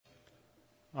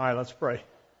All right, let's pray.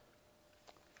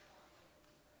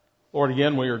 Lord,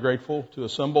 again, we are grateful to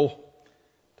assemble,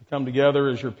 to come together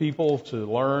as your people, to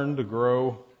learn, to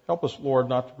grow. Help us, Lord,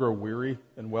 not to grow weary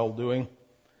in well-doing,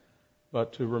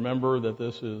 but to remember that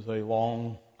this is a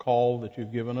long call that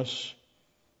you've given us,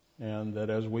 and that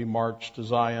as we march to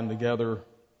Zion together,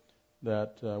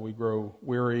 that we grow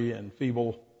weary and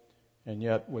feeble, and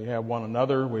yet we have one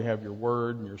another, we have your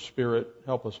word and your spirit.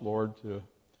 Help us, Lord, to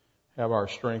have our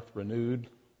strength renewed,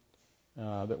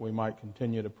 that we might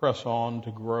continue to press on,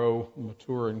 to grow,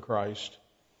 mature in Christ.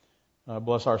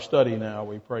 Bless our study now,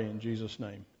 we pray in Jesus'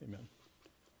 name.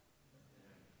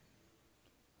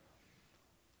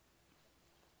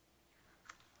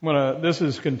 Amen. This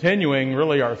is continuing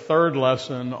really our third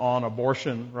lesson on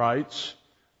abortion rights,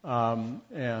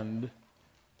 and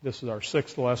this is our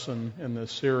sixth lesson in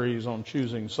this series on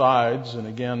choosing sides, and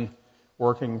again,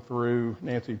 working through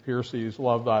Nancy Pearcey's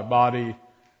Love Thy Body,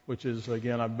 which is,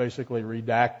 again, I've basically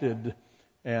redacted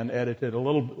and edited a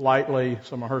little lightly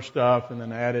some of her stuff and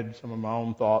then added some of my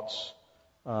own thoughts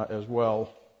as well.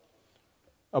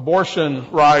 Abortion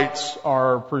rights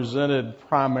are presented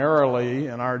primarily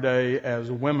in our day as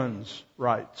women's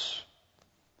rights.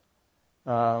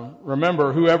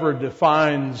 Remember, whoever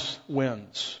defines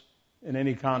wins in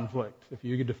any conflict, if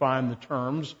you could define the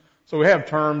terms. So we have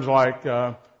terms like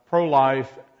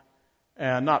pro-life,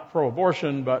 and not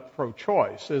pro-abortion, but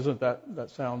pro-choice. Isn't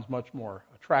that sounds much more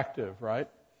attractive, right?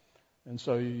 And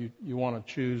so you want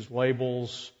to choose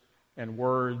labels and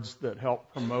words that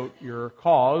help promote your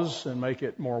cause and make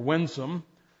it more winsome.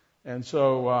 And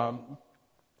so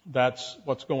that's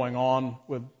what's going on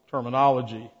with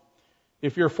terminology.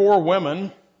 If you're for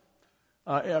women,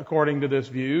 according to this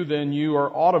view, then you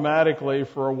are automatically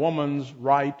for a woman's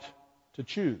right to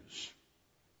choose.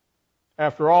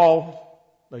 After all,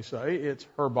 they say, it's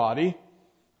her body,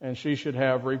 and she should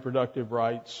have reproductive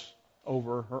rights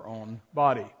over her own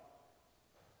body.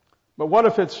 But what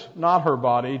if it's not her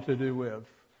body to do with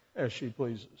as she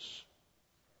pleases?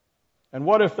 And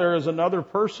what if there is another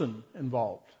person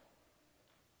involved?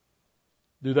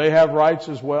 Do they have rights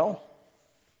as well?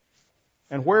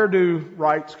 And where do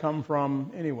rights come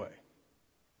from anyway?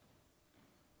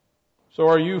 So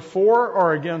are you for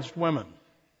or against women?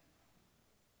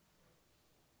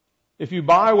 If you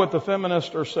buy what the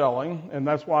feminists are selling, and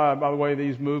that's why, by the way,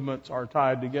 these movements are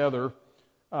tied together,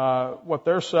 what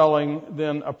they're selling,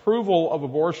 then approval of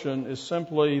abortion is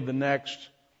simply the next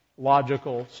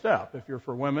logical step. If you're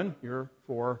for women, you're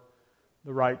for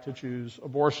the right to choose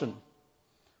abortion.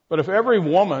 But if every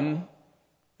woman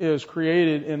is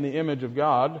created in the image of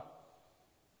God,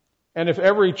 and if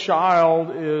every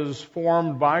child is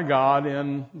formed by God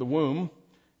in the womb,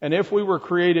 and if we were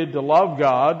created to love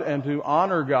God and to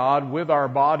honor God with our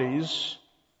bodies,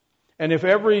 and if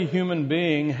every human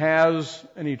being has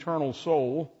an eternal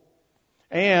soul,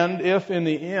 and if in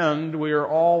the end we are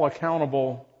all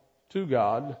accountable to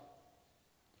God,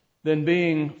 then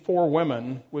being for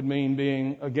women would mean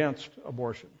being against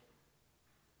abortion,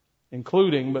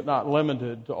 including but not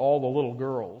limited to all the little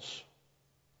girls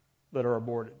that are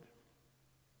aborted.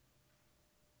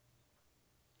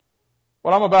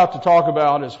 What I'm about to talk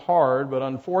about is hard, but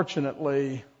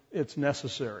unfortunately, it's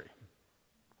necessary.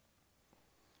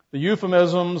 The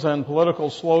euphemisms and political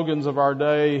slogans of our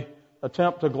day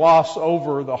attempt to gloss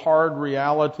over the hard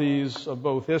realities of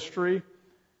both history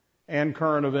and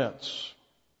current events.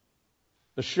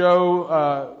 They show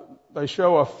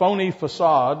a phony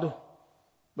facade,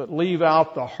 but leave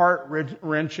out the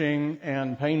heart-wrenching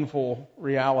and painful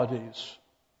realities.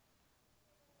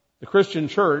 The Christian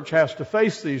church has to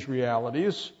face these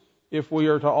realities if we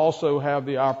are to also have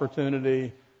the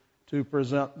opportunity to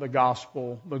present the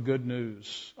gospel, the good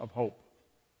news of hope.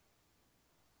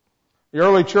 The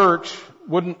early church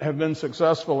wouldn't have been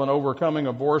successful in overcoming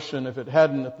abortion if it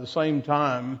hadn't at the same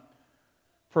time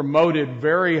promoted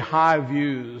very high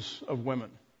views of women.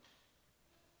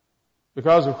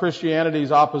 Because of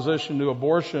Christianity's opposition to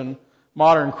abortion,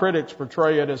 modern critics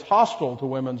portray it as hostile to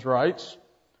women's rights.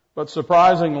 But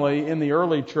surprisingly, in the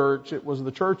early church, it was the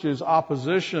church's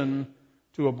opposition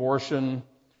to abortion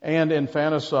and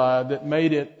infanticide that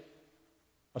made it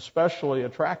especially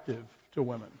attractive to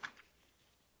women.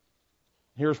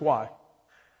 Here's why.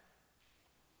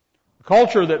 A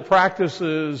culture that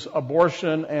practices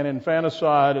abortion and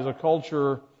infanticide is a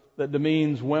culture that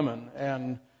demeans women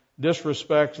and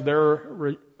disrespects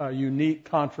their unique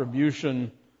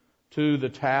contribution to the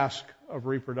task of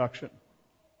reproduction.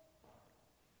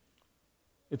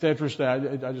 It's interesting,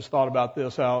 I just thought about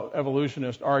this, how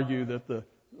evolutionists argue that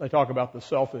they talk about the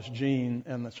selfish gene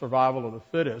and the survival of the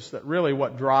fittest, that really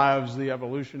what drives the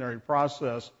evolutionary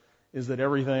process is that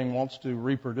everything wants to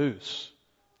reproduce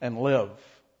and live.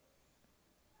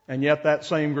 And yet that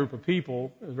same group of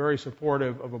people is very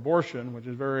supportive of abortion, which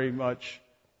is very much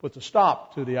puts a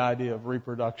stop to the idea of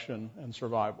reproduction and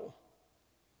survival.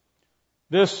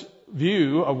 This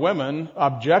view of women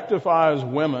objectifies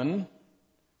women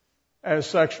as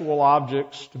sexual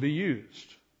objects to be used.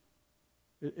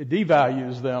 It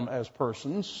devalues them as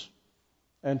persons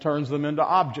and turns them into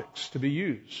objects to be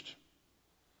used.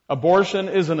 Abortion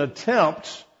is an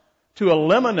attempt to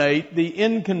eliminate the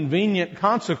inconvenient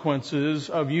consequences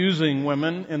of using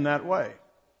women in that way.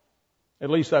 At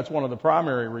least that's one of the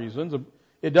primary reasons.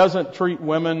 It doesn't treat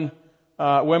women's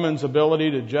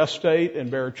ability to gestate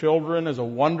and bear children as a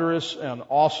wondrous and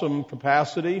awesome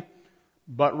capacity,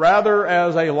 but rather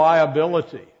as a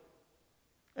liability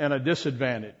and a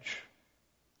disadvantage.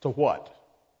 To what?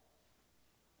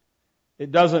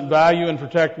 It doesn't value and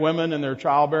protect women in their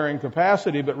childbearing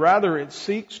capacity, but rather it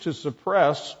seeks to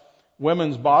suppress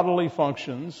women's bodily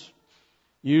functions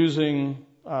using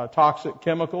toxic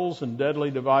chemicals and deadly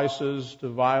devices to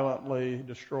violently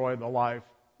destroy the life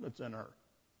that's in her.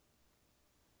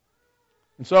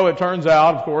 And so it turns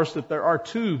out, of course, that there are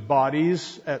two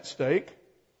bodies at stake,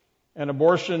 and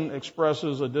abortion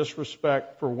expresses a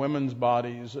disrespect for women's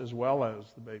bodies as well as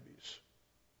the babies.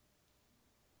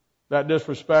 That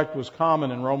disrespect was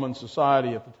common in Roman society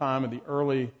at the time of the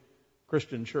early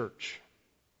Christian church.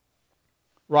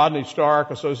 Rodney Stark,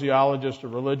 a sociologist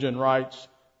of religion, writes,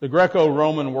 "The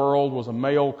Greco-Roman world was a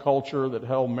male culture that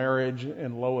held marriage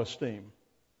in low esteem."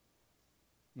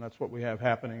 And that's what we have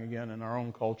happening again in our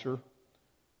own culture.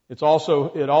 It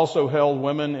also held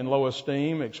women in low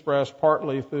esteem, expressed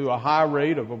partly through a high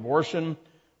rate of abortion,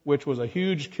 which was a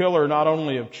huge killer not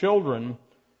only of children,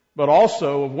 but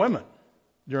also of women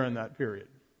during that period.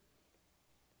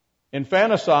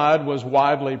 Infanticide was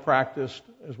widely practiced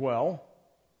as well.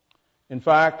 In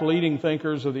fact, leading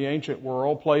thinkers of the ancient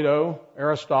world, Plato,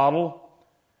 Aristotle,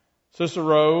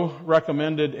 Cicero,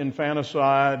 recommended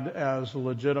infanticide as a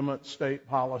legitimate state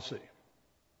policy.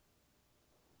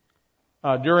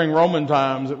 During Roman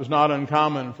times, it was not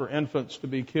uncommon for infants to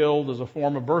be killed as a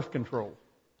form of birth control.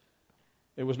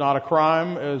 It was not a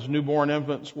crime, as newborn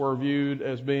infants were viewed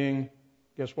as being,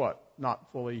 guess what?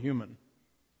 Not fully human.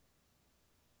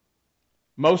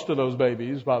 Most of those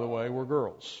babies, by the way, were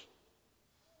girls.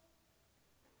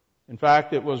 In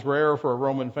fact, it was rare for a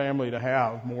Roman family to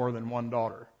have more than one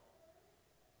daughter.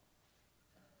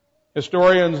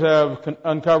 Historians have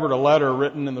uncovered a letter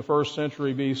written in the 1st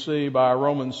century BC by a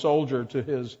Roman soldier to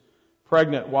his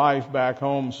pregnant wife back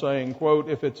home saying, quote,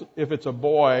 if it's a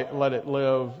boy, let it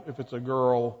live. If it's a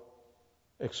girl,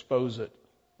 expose it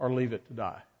or leave it to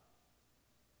die.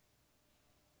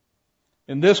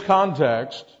 In this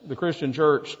context, the Christian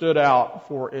church stood out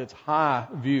for its high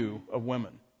view of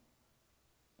women.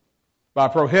 By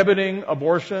prohibiting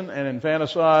abortion and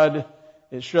infanticide,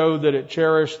 it showed that it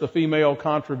cherished the female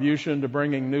contribution to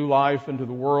bringing new life into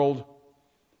the world,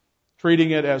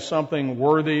 treating it as something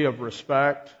worthy of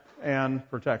respect and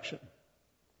protection.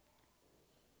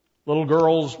 Little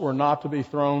girls were not to be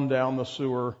thrown down the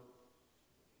sewer,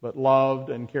 but loved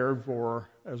and cared for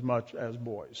as much as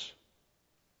boys.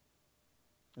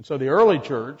 And so the early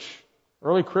church,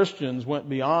 early Christians went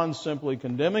beyond simply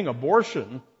condemning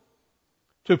abortion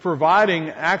to providing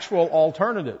actual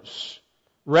alternatives,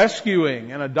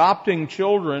 rescuing and adopting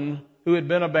children who had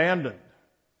been abandoned.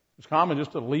 It was common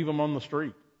just to leave them on the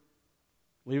street,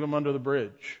 leave them under the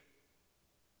bridge,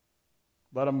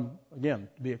 let them, again,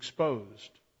 be exposed.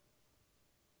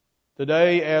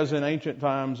 Today, as in ancient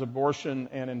times, abortion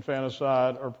and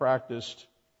infanticide are practiced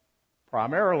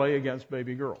primarily against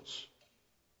baby girls.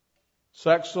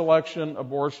 Sex selection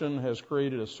abortion has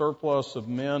created a surplus of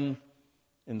men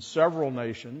in several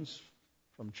nations,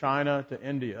 from China to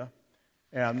India.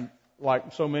 And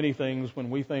like so many things, when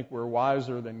we think we're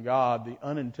wiser than God, the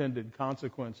unintended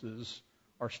consequences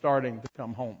are starting to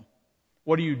come home.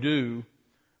 What do you do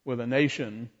with a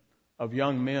nation of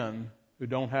young men who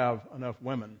don't have enough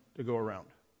women to go around?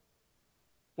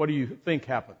 What do you think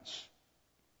happens?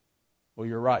 Well,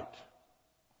 you're right.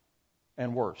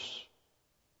 And worse.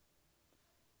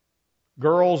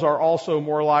 Girls are also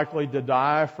more likely to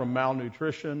die from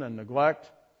malnutrition and neglect.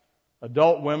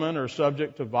 Adult women are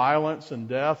subject to violence and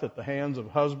death at the hands of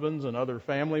husbands and other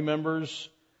family members.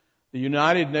 The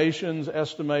United Nations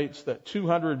estimates that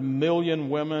 200 million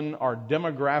women are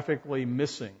demographically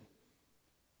missing.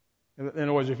 In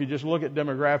other words, if you just look at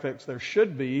demographics, there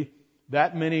should be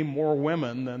that many more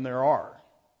women than there are.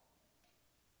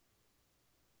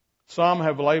 Some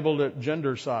have labeled it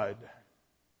gendercide.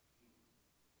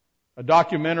 A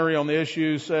documentary on the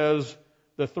issue says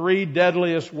The 3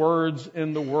 deadliest words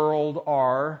in the world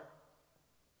are,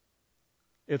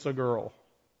 it's a girl.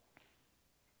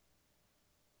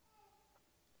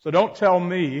 So don't tell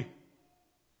me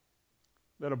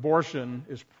that abortion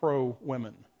is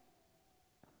pro-women.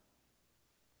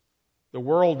 The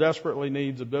world desperately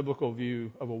needs a biblical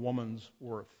view of a woman's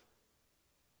worth.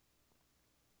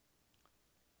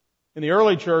 In the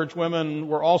early church, women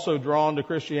were also drawn to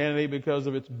Christianity because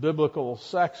of its biblical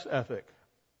sex ethic.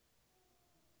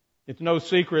 It's no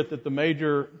secret that the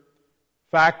major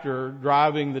factor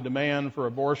driving the demand for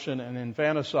abortion and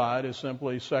infanticide is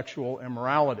simply sexual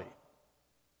immorality.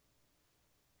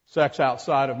 Sex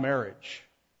outside of marriage.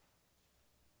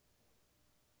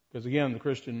 Because again, the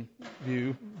Christian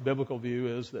view, biblical view,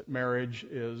 is that the marriage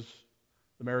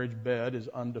bed is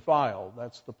undefiled.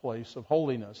 That's the place of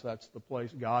holiness. That's the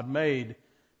place God made,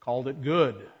 called it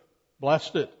good,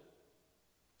 blessed it.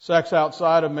 Sex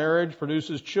outside of marriage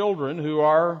produces children who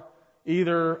are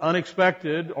either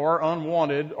unexpected or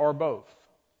unwanted or both.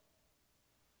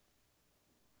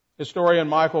 Historian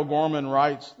Michael Gorman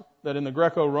writes that in the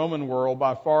Greco-Roman world,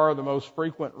 by far the most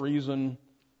frequent reason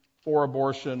for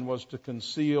abortion was to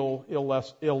conceal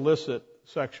illicit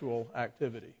sexual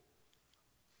activity.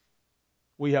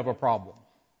 We have a problem.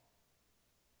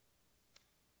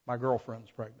 My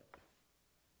girlfriend's pregnant.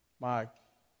 My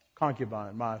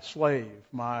concubine, my slave,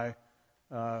 my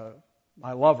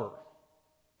lover.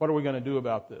 What are we going to do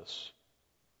about this?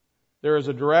 There is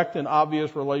a direct and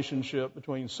obvious relationship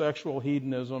between sexual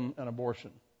hedonism and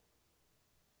abortion.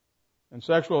 And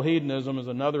sexual hedonism is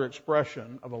another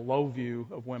expression of a low view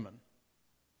of women.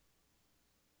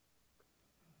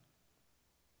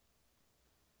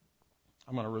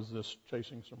 I'm going to resist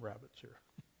chasing some rabbits here.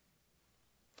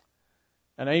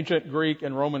 In ancient Greek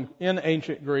and Roman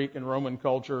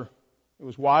culture, it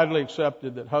was widely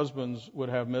accepted that husbands would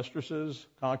have mistresses,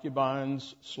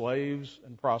 concubines, slaves,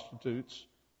 and prostitutes,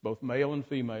 both male and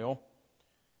female.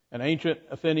 An ancient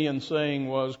Athenian saying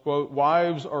was, quote,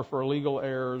 "Wives are for legal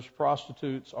heirs,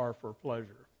 prostitutes are for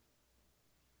pleasure."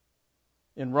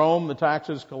 In Rome, the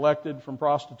taxes collected from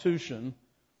prostitution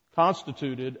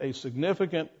constituted a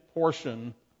significant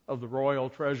portion of the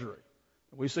royal treasury.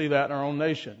 We see that in our own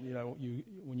nation. You know,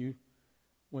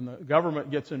 when the government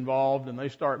gets involved and they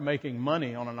start making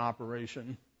money on an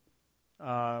operation,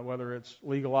 whether it's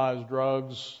legalized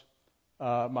drugs.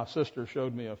 My sister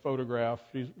showed me a photograph.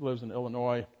 She lives in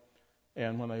Illinois.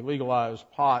 And when they legalized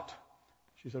pot,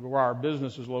 she said, where our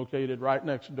business is located, right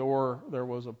next door, there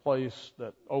was a place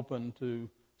that opened to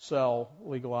sell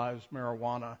legalized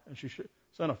marijuana. And she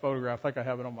sent a photograph. I think I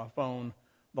have it on my phone.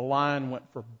 The line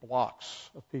went for blocks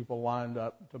of people lined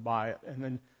up to buy it. And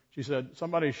then she said,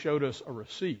 somebody showed us a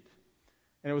receipt.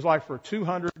 And it was like for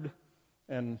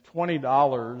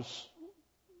 $220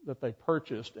 that they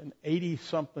purchased, and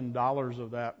 $80-something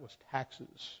of that was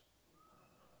taxes.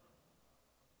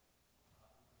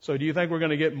 So do you think we're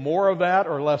going to get more of that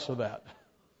or less of that?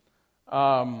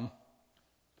 So,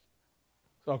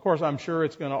 of course, I'm sure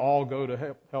it's going to all go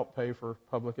to help pay for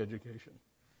public education.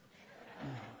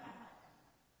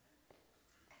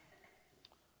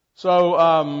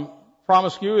 So,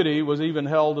 promiscuity was even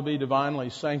held to be divinely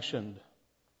sanctioned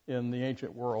in the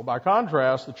ancient world. By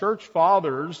contrast, the church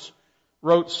fathers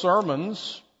wrote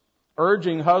sermons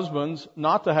urging husbands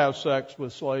not to have sex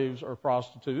with slaves or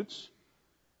prostitutes.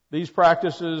 These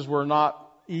practices were not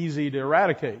easy to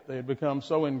eradicate. They had become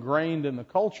so ingrained in the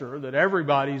culture that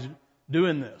everybody's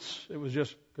doing this. It was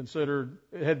just considered,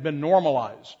 it had been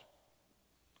normalized.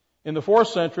 In the 4th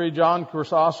century, John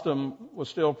Chrysostom was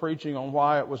still preaching on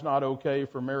why it was not okay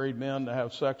for married men to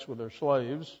have sex with their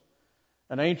slaves.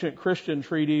 An ancient Christian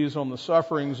treatise on the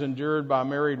sufferings endured by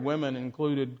married women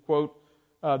included, quote,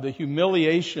 the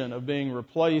humiliation of being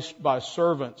replaced by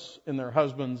servants in their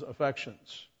husbands'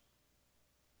 affections.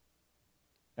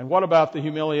 And what about the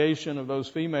humiliation of those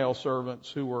female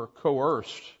servants who were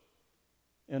coerced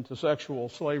into sexual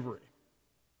slavery?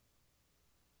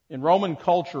 In Roman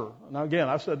culture, now again,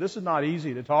 I've said this is not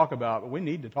easy to talk about, but we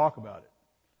need to talk about it.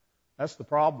 That's the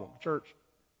problem. Church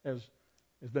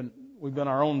we've been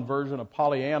our own version of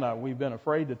Pollyanna. We've been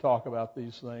afraid to talk about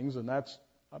these things, and that's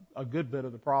a good bit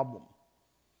of the problem.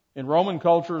 In Roman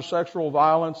culture, sexual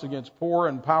violence against poor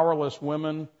and powerless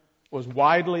women was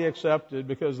widely accepted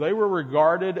because they were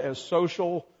regarded as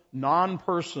social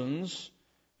non-persons,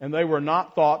 and they were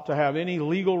not thought to have any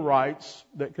legal rights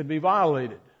that could be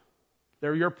violated.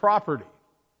 They're your property.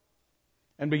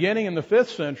 And beginning in the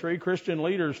 5th century, Christian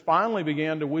leaders finally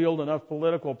began to wield enough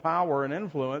political power and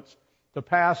influence to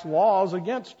pass laws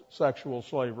against sexual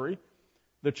slavery.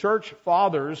 The church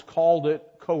fathers called it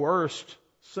coerced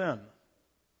sin.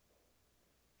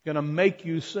 going to make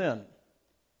you sin.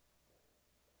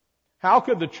 How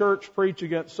could the church preach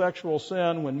against sexual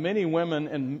sin when many women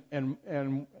and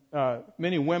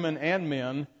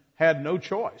men had no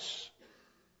choice?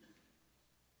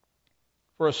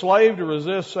 For a slave to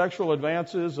resist sexual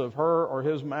advances of her or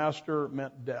his master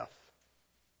meant death.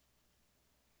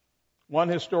 One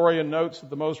historian notes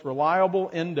that the most reliable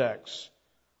index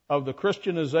of the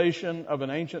Christianization of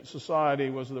an ancient society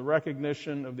was the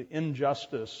recognition of the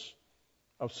injustice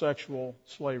of sexual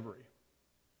slavery.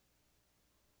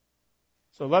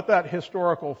 So let that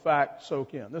historical fact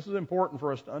soak in. This is important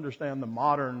for us to understand the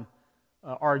modern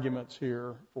arguments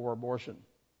here for abortion.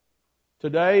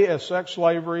 Today, as sex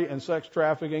slavery and sex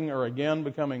trafficking are again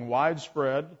becoming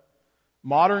widespread,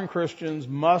 modern Christians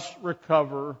must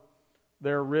recover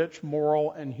their rich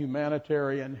moral and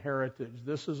humanitarian heritage.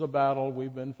 This is a battle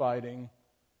we've been fighting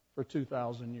for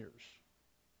 2,000 years.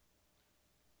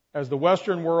 As the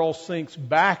Western world sinks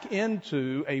back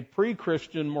into a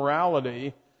pre-Christian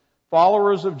morality,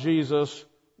 followers of Jesus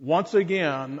once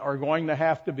again are going to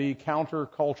have to be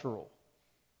countercultural.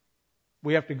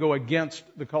 We have to go against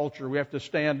the culture. We have to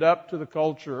stand up to the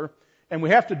culture. And we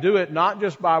have to do it not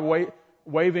just by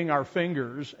waving our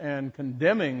fingers and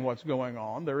condemning what's going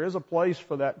on. There is a place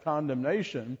for that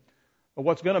condemnation. But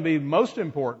what's going to be most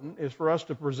important is for us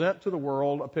to present to the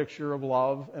world a picture of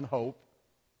love and hope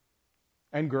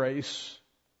and grace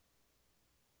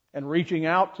and reaching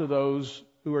out to those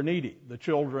who are needy, the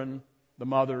children, the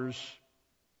mothers.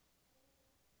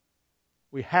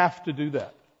 We have to do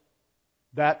that.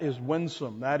 That is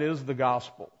winsome. That is the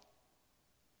gospel.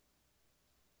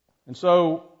 And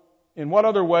so, in what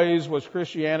other ways was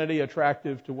Christianity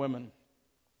attractive to women?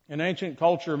 In ancient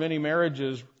culture, many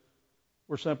marriages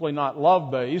were simply not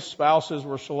love-based. Spouses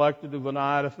were selected to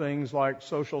deny to things like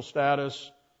social status,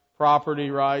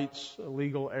 property rights,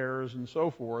 legal heirs, and so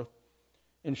forth.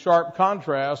 In sharp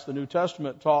contrast, the New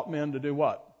Testament taught men to do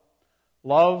what?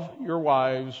 Love your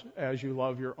wives as you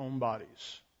love your own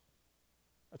bodies.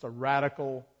 That's a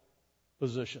radical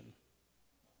position.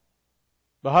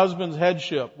 The husband's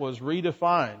headship was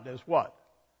redefined as what?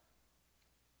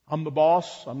 I'm the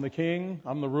boss, I'm the king,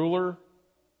 I'm the ruler.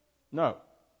 No.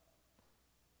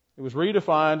 It was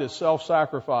redefined as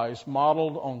self-sacrifice,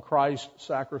 modeled on Christ's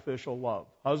sacrificial love.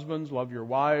 Husbands, love your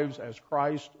wives as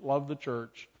Christ loved the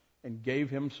church and gave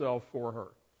himself for her.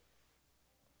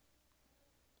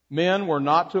 Men were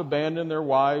not to abandon their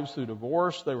wives through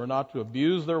divorce. They were not to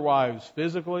abuse their wives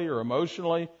physically or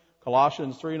emotionally.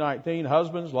 Colossians 3:19,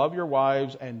 husbands, love your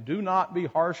wives and do not be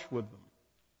harsh with them.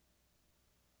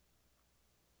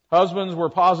 Husbands were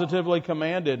positively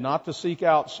commanded not to seek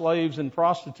out slaves and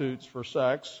prostitutes for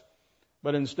sex,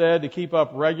 but instead to keep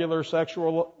up regular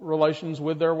sexual relations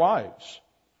with their wives.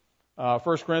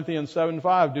 1 Corinthians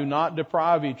 7:5, do not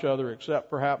deprive each other except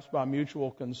perhaps by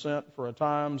mutual consent for a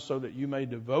time so that you may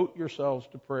devote yourselves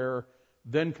to prayer,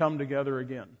 then come together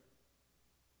again.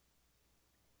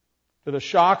 To the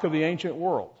shock of the ancient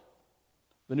world,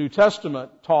 the New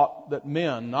Testament taught that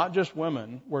men, not just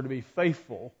women, were to be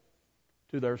faithful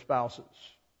to their spouses.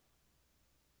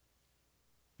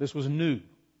 This was new.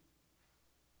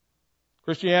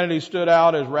 Christianity stood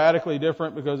out as radically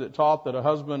different because it taught that a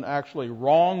husband actually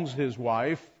wrongs his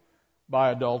wife by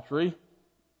adultery.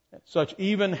 Such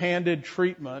even-handed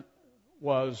treatment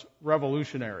was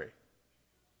revolutionary.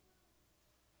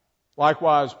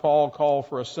 Likewise, Paul called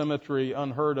for a symmetry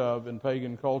unheard of in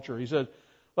pagan culture. He said,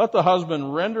 let the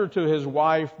husband render to his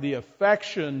wife the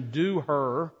affection due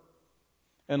her,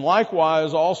 and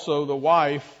likewise also the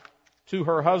wife to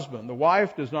her husband. The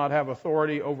wife does not have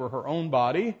authority over her own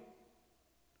body,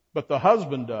 but the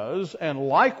husband does, and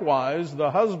likewise the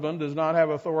husband does not have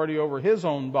authority over his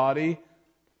own body,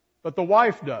 but the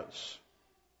wife does.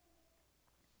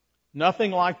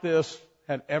 Nothing like this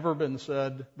had ever been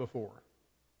said before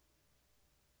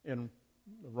in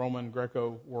the Roman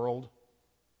Greco world.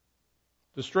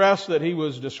 To stress that he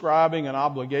was describing an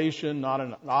obligation, not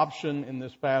an option in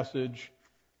this passage,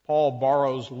 Paul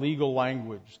borrows legal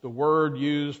language. The word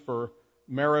used for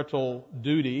marital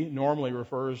duty normally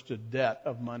refers to debt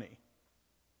of money.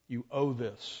 You owe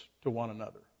this to one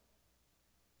another.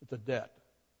 It's a debt.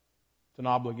 It's an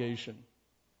obligation.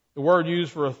 The word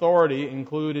used for authority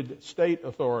included state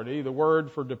authority. The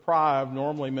word for deprive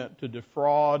normally meant to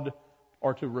defraud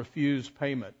or to refuse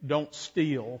payment. Don't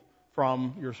steal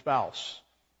from your spouse.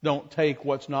 Don't take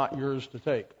what's not yours to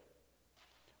take.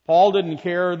 Paul didn't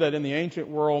care that in the ancient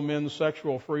world men's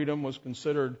sexual freedom was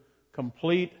considered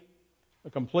completely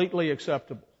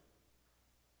acceptable.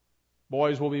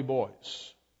 Boys will be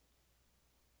boys.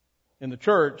 In the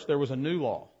church, there was a new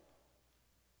law.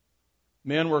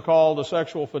 Men were called to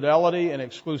sexual fidelity and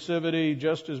exclusivity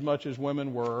just as much as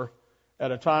women were,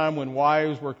 at a time when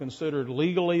wives were considered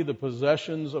legally the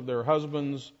possessions of their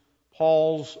husbands.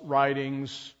 Paul's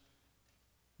writings,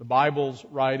 the Bible's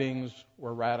writings,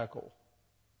 were radical.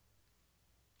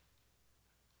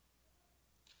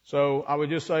 So I would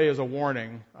just say as a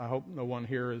warning, I hope no one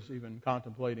here is even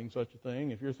contemplating such a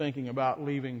thing. If you're thinking about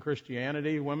leaving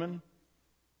Christianity, women,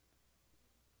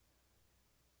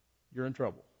 you're in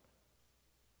trouble.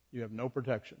 You have no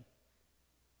protection.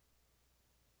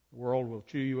 The world will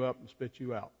chew you up and spit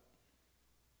you out.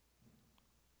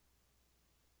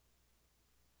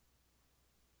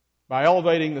 By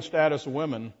elevating the status of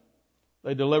women,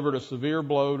 they delivered a severe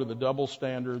blow to the double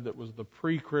standard that was the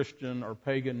pre-Christian or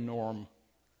pagan norm.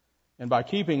 And by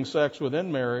keeping sex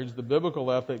within marriage, the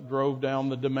biblical ethic drove down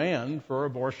the demand for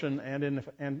abortion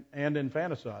and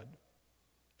infanticide.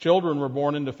 Children were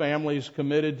born into families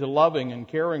committed to loving and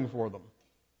caring for them.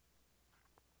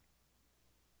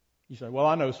 You say, well,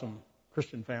 I know some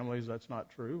Christian families that's not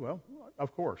true. Well,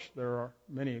 of course, there are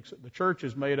many. The church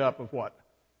is made up of what?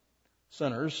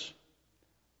 Sinners.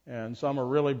 And some are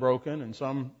really broken, and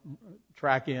some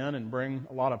track in and bring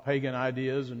a lot of pagan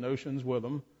ideas and notions with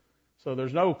them. So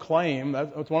there's no claim.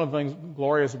 That's one of the things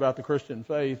glorious about the Christian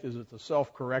faith is it's a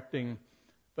self-correcting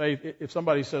faith. If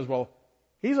somebody says, well,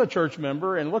 he's a church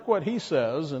member, and look what he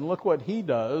says, and look what he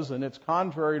does, and it's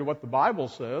contrary to what the Bible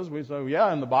says, we say,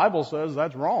 yeah, and the Bible says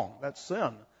that's wrong. That's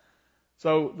sin.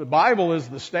 So the Bible is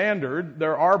the standard.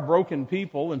 There are broken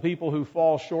people and people who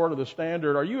fall short of the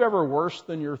standard. Are you ever worse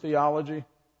than your theology?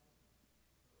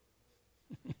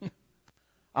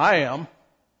 I am.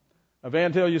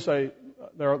 Until you say,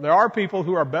 there are people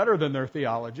who are better than their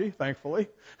theology, thankfully.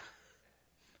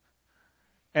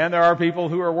 And there are people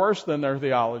who are worse than their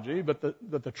theology, but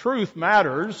the truth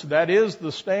matters. That is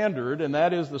the standard, and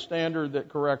that is the standard that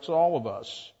corrects all of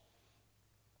us.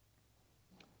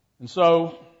 And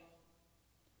so,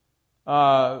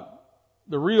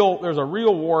 there's a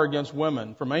real war against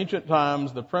women. From ancient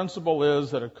times, the principle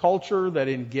is that a culture that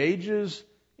engages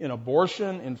in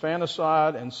abortion,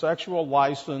 infanticide, and sexual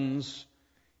license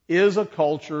is a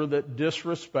culture that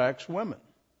disrespects women.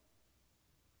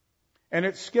 And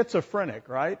it's schizophrenic,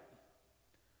 right?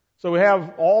 So we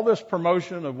have all this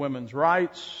promotion of women's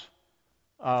rights,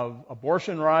 of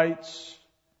abortion rights,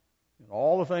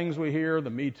 all the things we hear,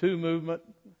 the Me Too movement.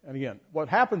 And again, what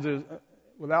happens is,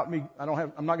 I'm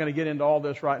not going to get into all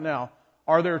this right now.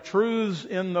 Are there truths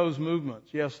in those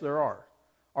movements? Yes, there are.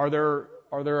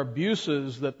 Are there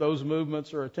abuses that those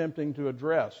movements are attempting to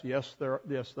address? Yes,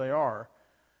 they are.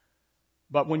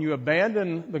 But when you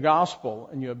abandon the gospel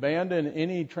and you abandon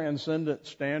any transcendent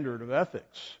standard of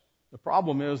ethics, the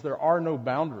problem is there are no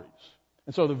boundaries.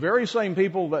 And so the very same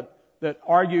people that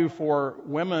argue for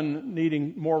women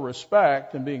needing more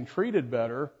respect and being treated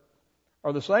better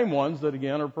are the same ones that,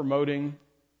 again, are promoting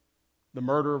the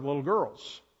murder of little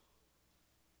girls.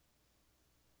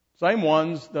 Same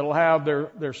ones that'll have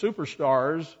their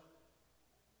superstars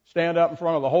stand up in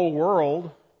front of the whole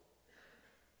world.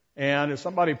 And as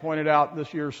somebody pointed out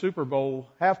this year's Super Bowl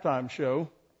halftime show,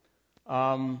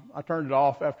 I turned it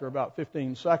off after about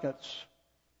 15 seconds.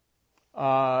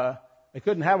 They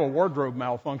couldn't have a wardrobe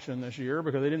malfunction this year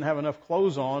because they didn't have enough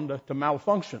clothes on to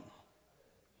malfunction.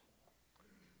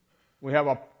 We have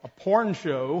a porn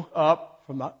show up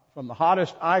from the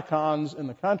hottest icons in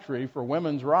the country for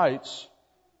women's rights,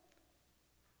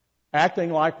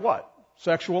 acting like what?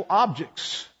 Sexual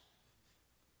objects.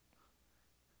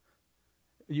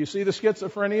 You see the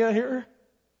schizophrenia here?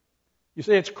 You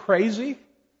see it's crazy?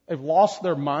 They've lost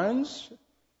their minds.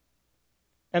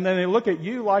 And then they look at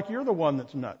you like you're the one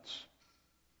that's nuts.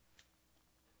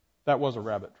 That was a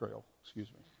rabbit trail. Excuse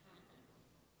me.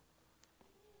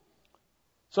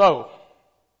 So,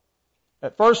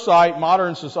 at first sight,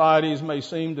 modern societies may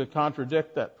seem to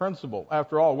contradict that principle.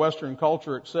 After all, Western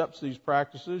culture accepts these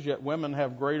practices, yet women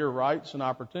have greater rights and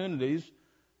opportunities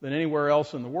than anywhere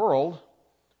else in the world.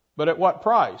 But at what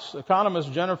price?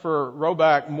 Economist Jennifer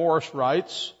Roback Morse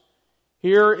writes,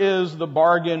 "Here is the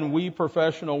bargain we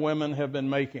professional women have been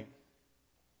making.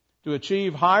 To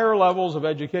achieve higher levels of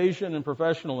education and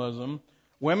professionalism,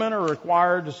 women are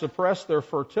required to suppress their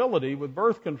fertility with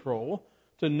birth control,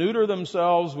 to neuter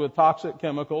themselves with toxic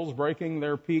chemicals, with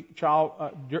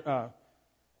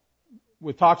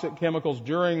toxic chemicals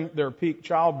during their peak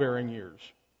childbearing years.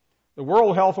 The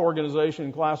World Health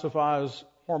Organization classifies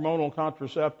hormonal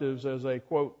contraceptives as a,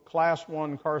 quote, class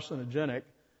 1 carcinogenic,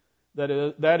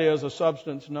 that is a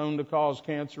substance known to cause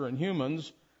cancer in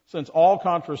humans. Since all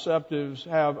contraceptives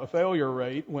have a failure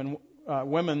rate, when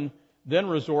women then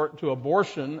resort to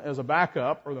abortion as a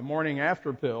backup or the morning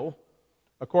after pill,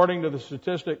 According to the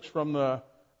statistics from the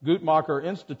Guttmacher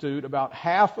Institute, about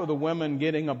half of the women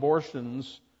getting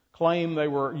abortions claim they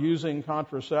were using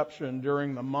contraception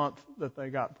during the month that they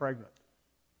got pregnant.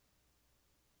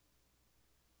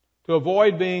 To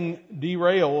avoid being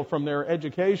derailed from their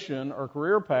education or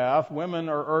career path, women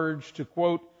are urged to,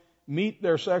 quote, meet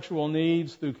their sexual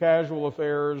needs through casual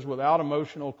affairs without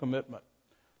emotional commitment.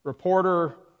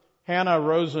 Reporter Hannah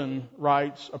Rosen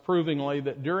writes approvingly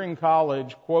that during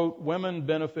college, quote, women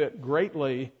benefit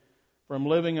greatly from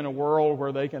living in a world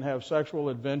where they can have sexual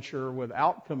adventure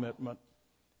without commitment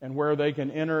and where they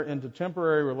can enter into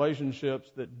temporary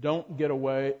relationships that don't get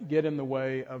in the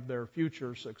way of their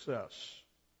future success.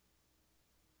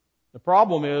 The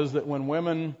problem is that when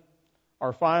women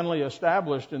are finally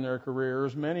established in their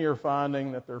careers, many are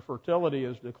finding that their fertility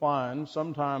has declined,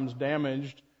 sometimes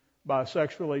damaged by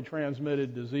sexually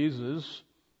transmitted diseases,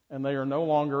 and they are no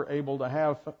longer able to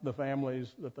have the families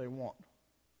that they want.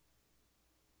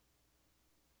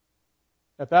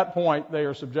 At that point, they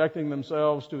are subjecting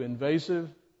themselves to invasive,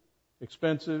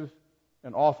 expensive,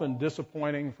 and often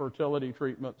disappointing fertility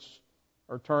treatments,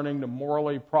 or turning to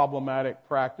morally problematic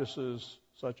practices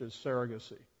such as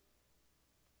surrogacy.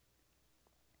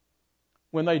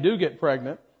 When they do get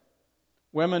pregnant,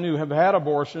 women who have had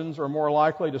abortions are more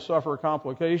likely to suffer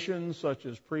complications such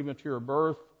as premature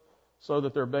birth, so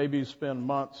that their babies spend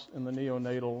months in the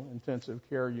neonatal intensive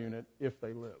care unit if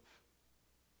they live.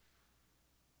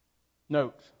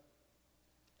 Note,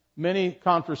 many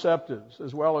contraceptives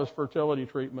as well as fertility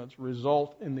treatments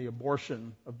result in the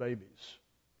abortion of babies.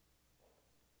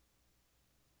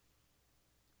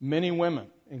 Many women,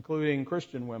 including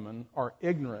Christian women, are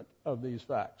ignorant of these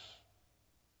facts.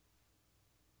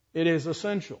 It is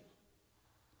essential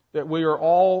that we are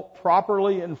all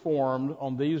properly informed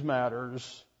on these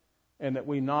matters and that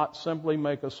we not simply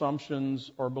make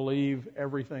assumptions or believe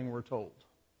everything we're told.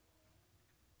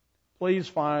 Please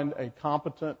find a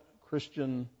competent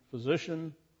Christian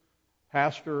physician,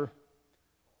 pastor,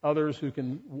 others who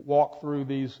can walk through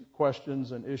these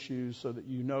questions and issues so that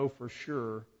you know for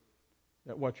sure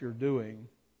that what you're doing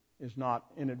is not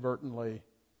inadvertently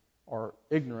or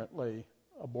ignorantly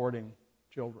aborting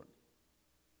children.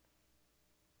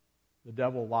 The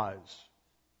devil lies.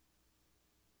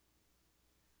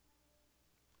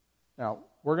 Now,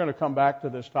 we're going to come back to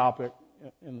this topic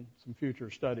in some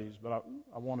future studies, but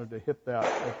I wanted to hit that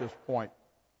at this point.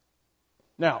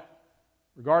 Now,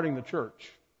 regarding the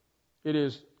church, it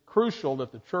is crucial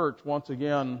that the church once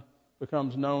again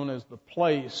becomes known as the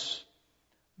place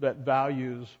that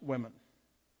values women.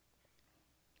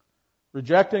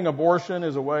 Rejecting abortion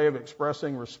is a way of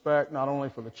expressing respect not only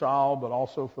for the child but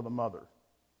also for the mother.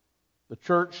 The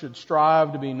church should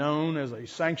strive to be known as a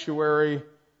sanctuary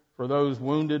for those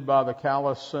wounded by the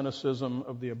callous cynicism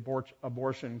of the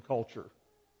abortion culture.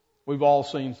 We've all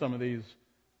seen some of these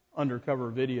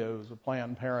undercover videos of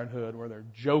Planned Parenthood where they're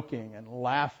joking and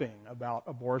laughing about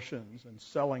abortions and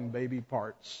selling baby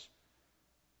parts.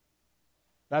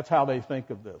 That's how they think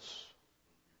of this.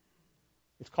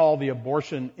 It's called the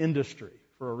abortion industry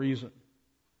for a reason.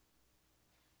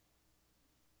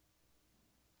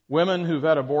 Women who've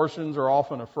had abortions are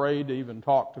often afraid to even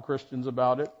talk to Christians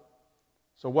about it.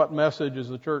 So what message is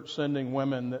the church sending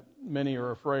women that many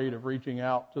are afraid of reaching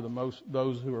out to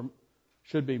those who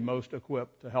should be most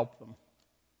equipped to help them?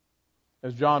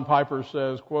 As John Piper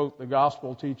says, quote, the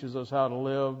gospel teaches us how to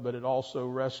live, but it also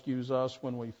rescues us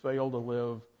when we fail to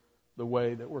live the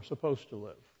way that we're supposed to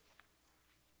live.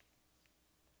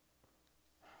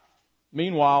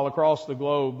 Meanwhile, across the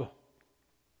globe,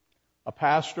 a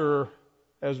pastor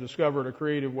has discovered a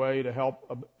creative way to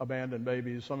help abandoned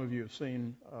babies. Some of you have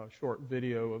seen a short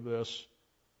video of this.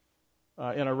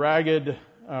 In a ragged,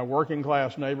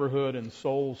 working-class neighborhood in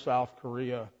Seoul, South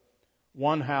Korea,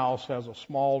 one house has a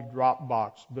small drop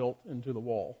box built into the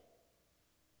wall.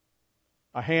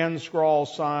 A hand-scrawled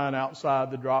sign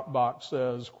outside the drop box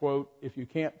says, quote, if you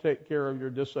can't take care of your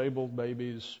disabled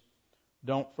babies,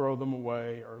 don't throw them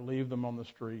away or leave them on the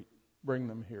street. Bring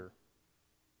them here.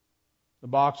 The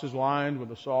box is lined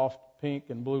with a soft pink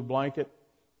and blue blanket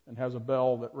and has a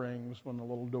bell that rings when the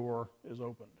little door is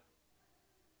opened.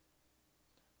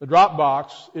 The drop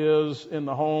box is in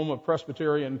the home of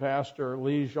Presbyterian pastor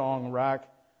Lee Jong-rak,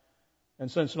 and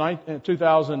since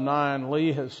 2009,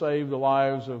 Lee has saved the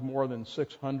lives of more than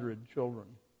 600 children.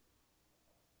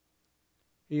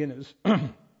 He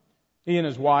and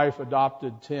his wife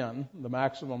adopted 10, the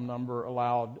maximum number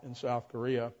allowed in South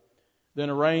Korea, then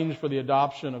arranged for the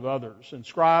adoption of others.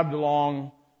 Inscribed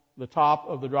along the top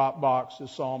of the drop box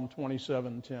is Psalm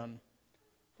 27:10.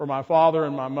 For my father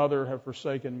and my mother have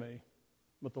forsaken me,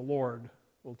 but the Lord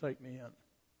will take me in.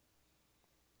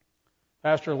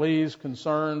 Pastor Lee's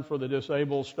concern for the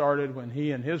disabled started when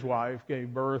he and his wife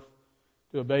gave birth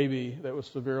to a baby that was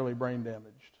severely brain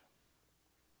damaged.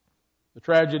 The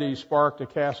tragedy sparked a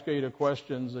cascade of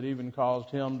questions that even caused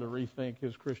him to rethink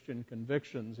his Christian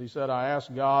convictions. He said, "I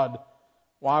asked God,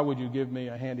 why would you give me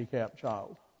a handicapped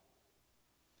child?"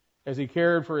 As he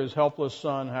cared for his helpless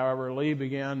son, however, Lee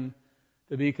began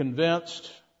to be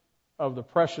convinced of the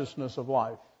preciousness of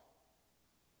life.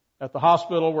 At the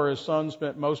hospital where his son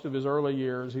spent most of his early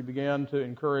years, he began to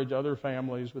encourage other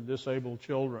families with disabled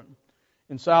children.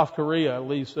 In South Korea,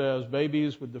 Lee says,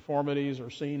 babies with deformities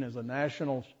are seen as a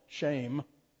national shame.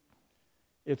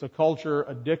 It's a culture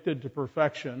addicted to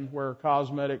perfection where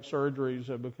cosmetic surgeries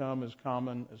have become as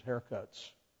common as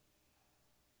haircuts.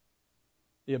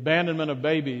 The abandonment of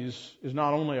babies is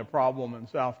not only a problem in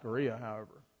South Korea,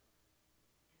 however.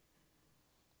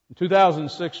 In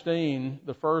 2016,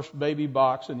 the first baby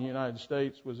box in the United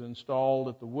States was installed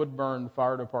at the Woodburn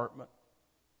Fire Department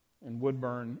in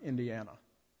Woodburn, Indiana.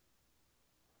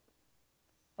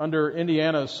 Under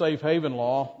Indiana's safe haven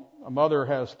law, a mother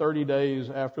has 30 days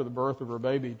after the birth of her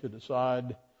baby to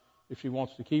decide if she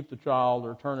wants to keep the child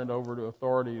or turn it over to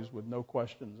authorities with no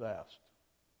questions asked.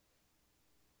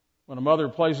 When a mother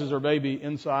places her baby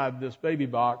inside this baby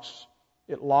box,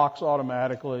 it locks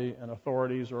automatically and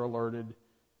authorities are alerted.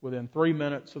 Within 3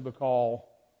 minutes of the call,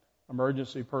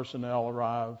 emergency personnel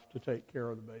arrive to take care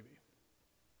of the baby.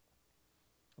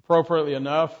 Appropriately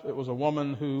enough, it was a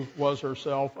woman who was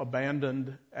herself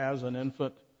abandoned as an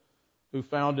infant who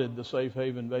founded the Safe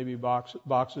Haven Baby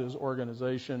Boxes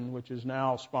organization, which is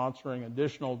now sponsoring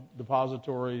additional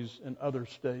depositories in other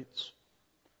states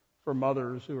for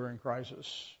mothers who are in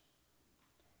crisis.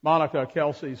 Monica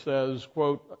Kelsey says,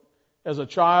 quote, "As a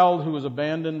child who was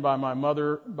abandoned by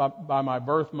my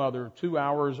birth mother 2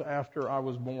 hours after I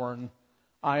was born,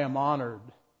 I am honored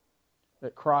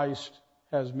that Christ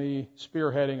has me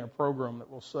spearheading a program that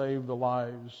will save the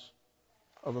lives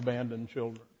of abandoned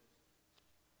children."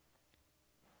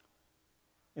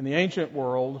 In the ancient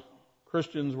world,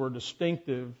 Christians were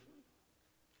distinctive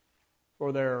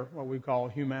for their, what we call,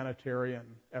 humanitarian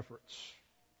efforts.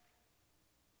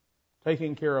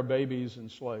 Taking care of babies and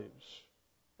slaves,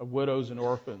 of widows and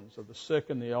orphans, of the sick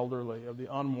and the elderly, of the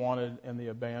unwanted and the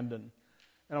abandoned.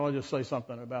 And I want to just say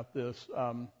something about this.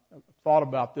 I've thought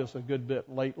about this a good bit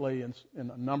lately in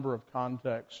a number of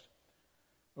contexts.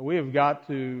 But we have got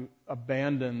to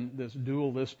abandon this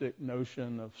dualistic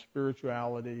notion of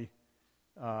spirituality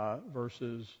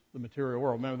versus the material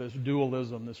world. Remember this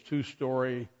dualism, this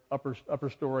two-story, upper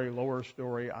story, lower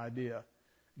story idea.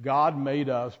 God made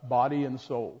us body and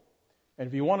soul. And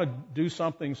if you want to do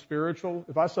something spiritual,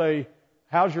 if I say,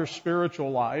 how's your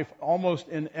spiritual life? Almost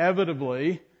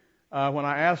inevitably, when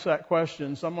I ask that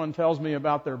question, someone tells me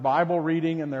about their Bible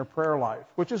reading and their prayer life,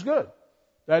 which is good.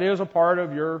 That is a part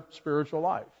of your spiritual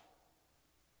life.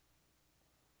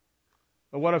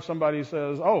 But what if somebody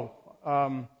says,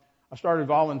 I started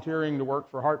volunteering to work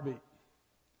for Heartbeat.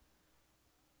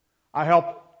 I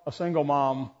help a single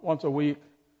mom once a week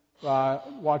by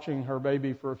watching her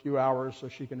baby for a few hours so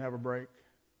she can have a break.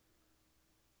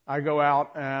 I go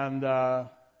out and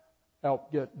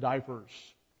help get diapers.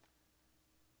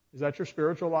 Is that your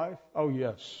spiritual life? Oh,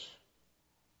 yes.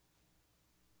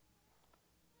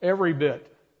 Every bit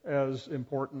as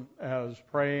important as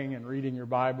praying and reading your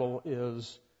Bible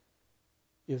is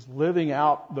living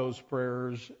out those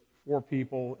prayers for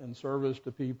people, in service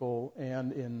to people,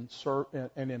 and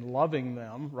in loving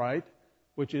them, right?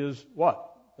 Which is what?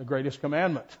 The greatest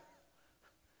commandment.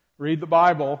 Read the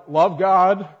Bible, love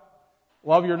God,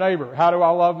 love your neighbor. How do I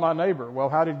love my neighbor? Well,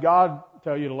 how did God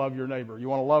tell you to love your neighbor? You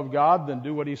want to love God? Then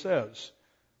do what He says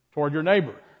toward your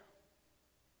neighbor.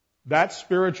 That's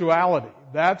spirituality.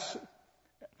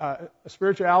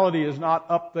 Spirituality is not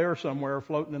up there somewhere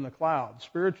floating in the clouds.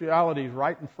 Spirituality is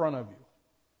right in front of you.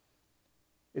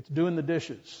 It's doing the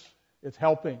dishes. It's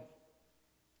helping.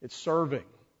 It's serving.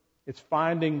 It's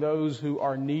finding those who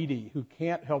are needy, who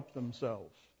can't help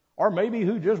themselves. Or maybe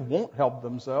who just won't help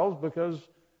themselves because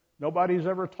nobody's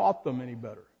ever taught them any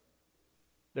better.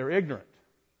 They're ignorant.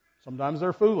 Sometimes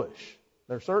they're foolish.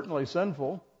 They're certainly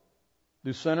sinful.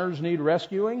 Do sinners need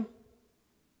rescuing?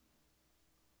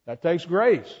 That takes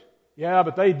grace. Yeah,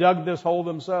 but they dug this hole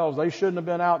themselves. They shouldn't have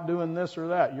been out doing this or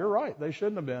that. You're right. They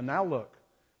shouldn't have been. Now look.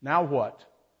 Now what?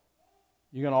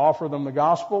 You're going to offer them the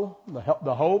gospel, the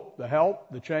hope, the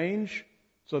help, the change,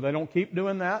 so they don't keep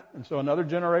doing that, and so another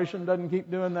generation doesn't keep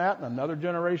doing that, and another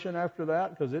generation after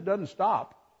that, because it doesn't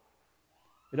stop.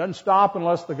 It doesn't stop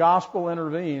unless the gospel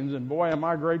intervenes, and boy, am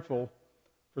I grateful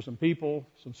for some people,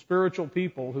 some spiritual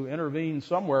people who intervened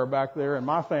somewhere back there in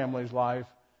my family's life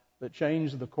that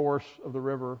changed the course of the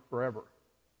river forever.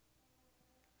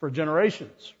 For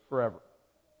generations forever.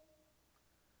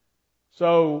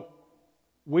 So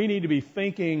we need to be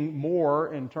thinking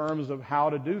more in terms of how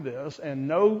to do this, and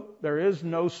there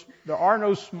are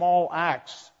no small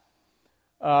acts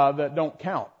that don't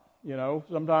count. You know,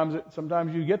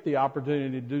 sometimes you get the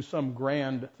opportunity to do some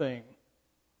grand thing,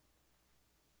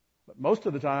 but most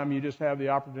of the time you just have the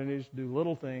opportunities to do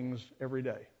little things every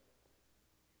day.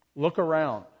 Look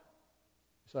around.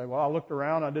 You say, "Well, I looked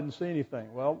around, I didn't see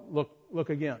anything." Well, look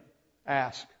again.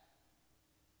 Ask.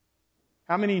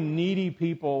 How many needy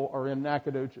people are in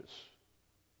Nacogdoches?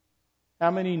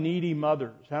 How many needy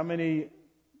mothers? How many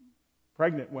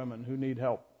pregnant women who need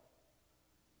help?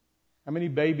 How many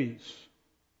babies?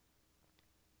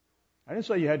 I didn't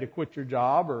say you had to quit your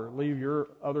job or leave your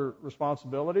other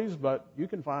responsibilities, but you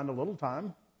can find a little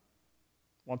time.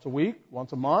 Once a week,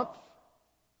 once a month,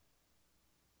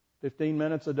 15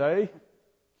 minutes a day,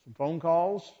 some phone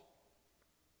calls.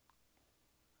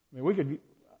 I mean,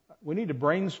 we need to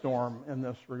brainstorm in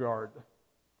this regard.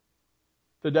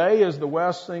 Today, as the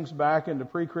West sinks back into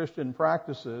pre-Christian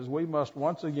practices, we must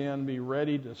once again be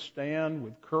ready to stand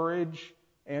with courage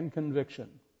and conviction.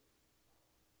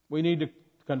 We need to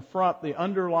confront the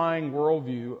underlying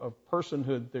worldview of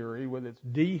personhood theory with its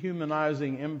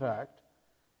dehumanizing impact,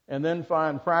 and then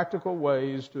find practical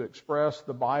ways to express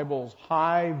the Bible's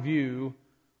high view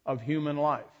of human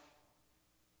life.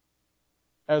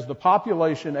 As the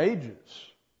population ages,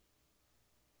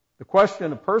 the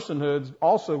question of personhood is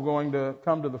also going to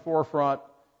come to the forefront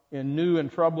in new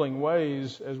and troubling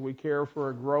ways as we care for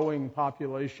a growing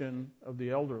population of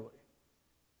the elderly.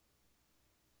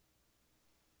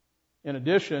 In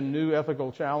addition, new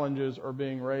ethical challenges are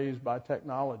being raised by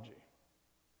technology.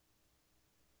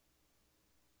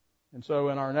 And so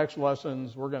in our next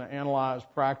lessons, we're going to analyze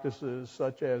practices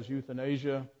such as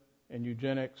euthanasia and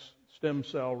eugenics, stem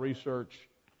cell research,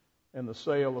 and the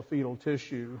sale of fetal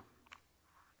tissue,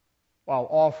 while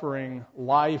offering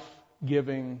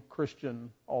life-giving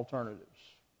Christian alternatives.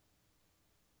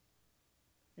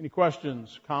 Any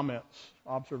questions, comments,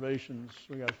 observations?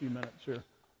 We got a few minutes here.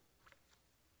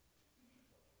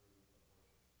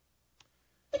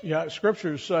 Yeah,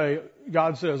 scriptures say,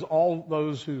 God says, all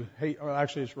those who hate, or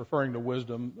actually it's referring to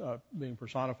wisdom being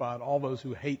personified, all those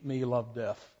who hate me love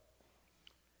death.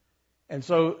 And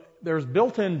so there's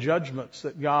built-in judgments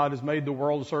that God has made the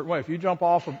world a certain way. If you jump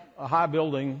off a high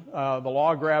building, the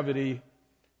law of gravity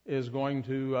is going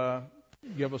to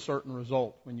give a certain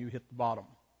result when you hit the bottom.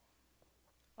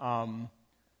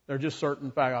 There are just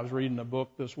certain facts. I was reading a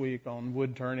book this week on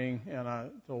wood turning, and I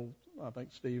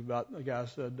think Steve about the guy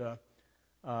said,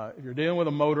 if you're dealing with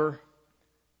a motor,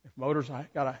 if motor's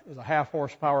is a half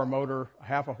horsepower motor, a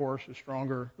half a horse is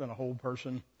stronger than a whole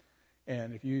person,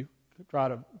 and if you try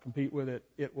to compete with it,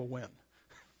 it will win.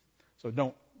 So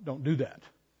don't do that.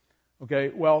 Okay?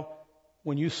 Well,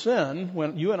 when you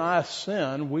and I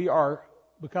sin, we are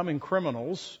becoming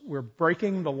criminals. We're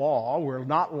breaking the law. We're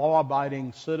not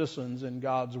law-abiding citizens in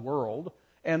God's world,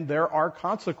 and there are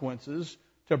consequences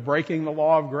to breaking the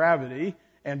law of gravity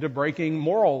and to breaking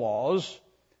moral laws.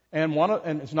 And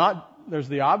there's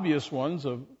the obvious ones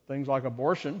of things like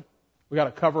abortion. We got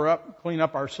to cover up, clean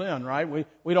up our sin, right?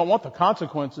 We don't want the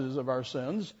consequences of our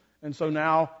sins, and so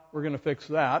now we're going to fix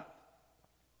that.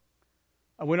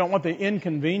 We don't want the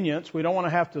inconvenience. We don't want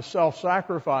to have to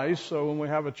self-sacrifice. So when we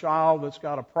have a child that's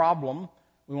got a problem,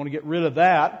 we want to get rid of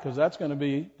that because that's going to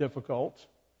be difficult.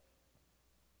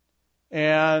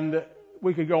 And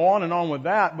we could go on and on with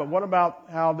that, but what about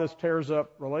how this tears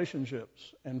up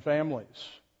relationships and families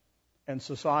and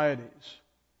societies?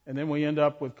 And then we end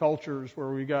up with cultures where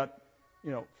we got,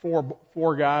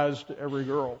 four guys to every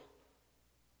girl.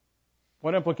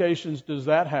 What implications does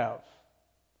that have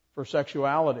for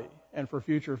sexuality and for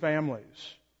future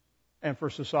families and for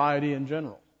society in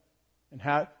general?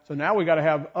 So now we got to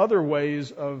have other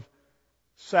ways of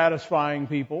satisfying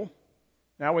people.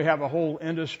 Now we have a whole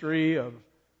industry of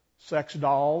sex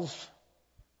dolls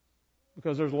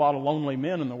because there's a lot of lonely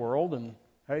men in the world, and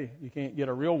hey, you can't get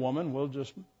a real woman, we'll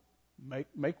just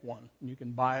make one, and you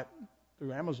can buy it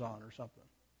through Amazon or something.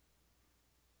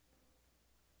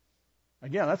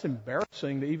 Again, that's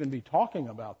embarrassing to even be talking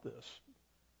about this,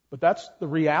 but that's the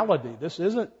reality. This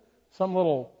isn't some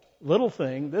little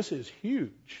thing. This is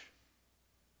huge.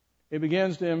 It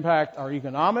begins to impact our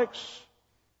economics.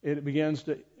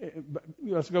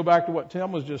 Let's go back to what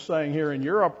Tim was just saying here in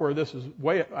Europe, where this is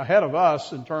way ahead of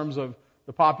us in terms of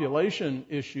the population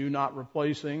issue not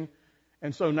replacing.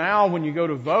 And so now when you go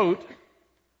to vote,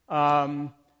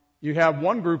 You have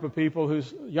one group of people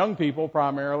who's young people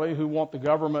primarily who want the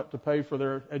government to pay for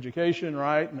their education,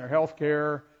 right, and their health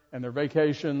care and their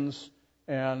vacations.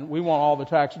 And we want all the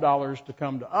tax dollars to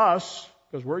come to us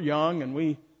because we're young and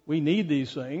we need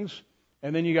these things.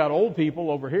 And then you got old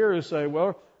people over here who say,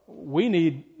 well, we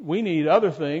need other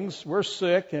things. We're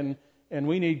sick and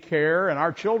we need care, and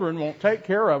our children won't take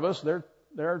care of us.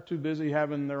 They're too busy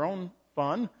having their own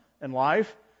fun and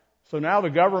life. So now the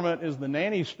government is the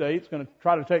nanny state. It's going to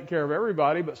try to take care of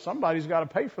everybody, but somebody's got to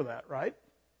pay for that, right?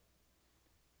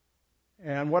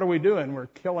 And what are we doing? We're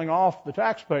killing off the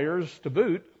taxpayers to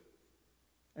boot.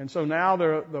 And so now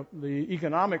the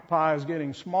economic pie is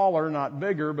getting smaller, not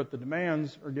bigger, but the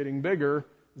demands are getting bigger.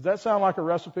 Does that sound like a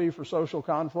recipe for social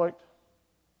conflict?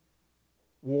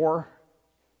 War?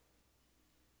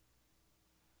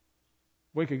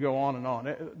 We could go on and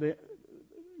on.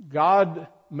 God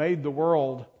made the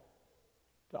world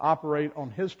to operate on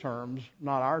His terms,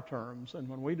 not our terms. And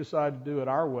when we decide to do it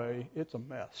our way, it's a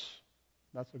mess.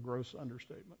 That's a gross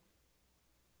understatement.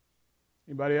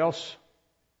 Anybody else?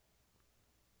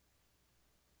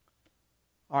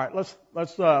 All right,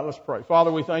 let's pray.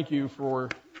 Father, we thank You for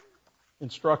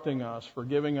instructing us, for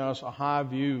giving us a high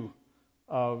view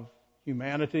of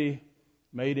humanity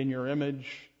made in Your image,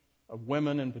 of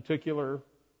women in particular.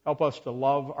 Help us to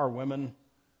love our women,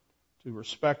 to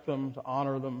respect them, to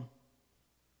honor them,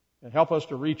 and help us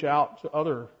to reach out to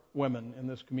other women in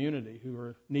this community who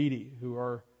are needy, who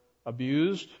are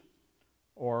abused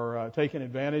or taken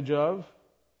advantage of,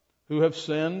 who have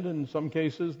sinned in some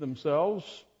cases themselves,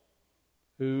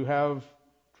 who have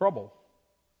trouble,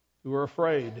 who are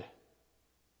afraid.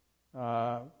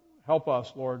 Help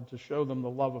us, Lord, to show them the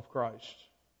love of Christ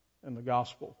and the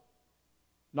gospel,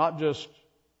 not just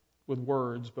with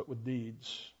words, but with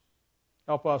deeds.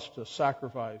 Help us to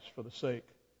sacrifice for the sake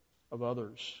of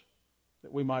others,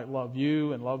 that we might love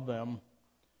You and love them.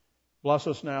 Bless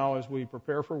us now as we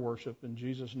prepare for worship. In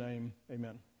Jesus' name,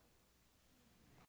 amen.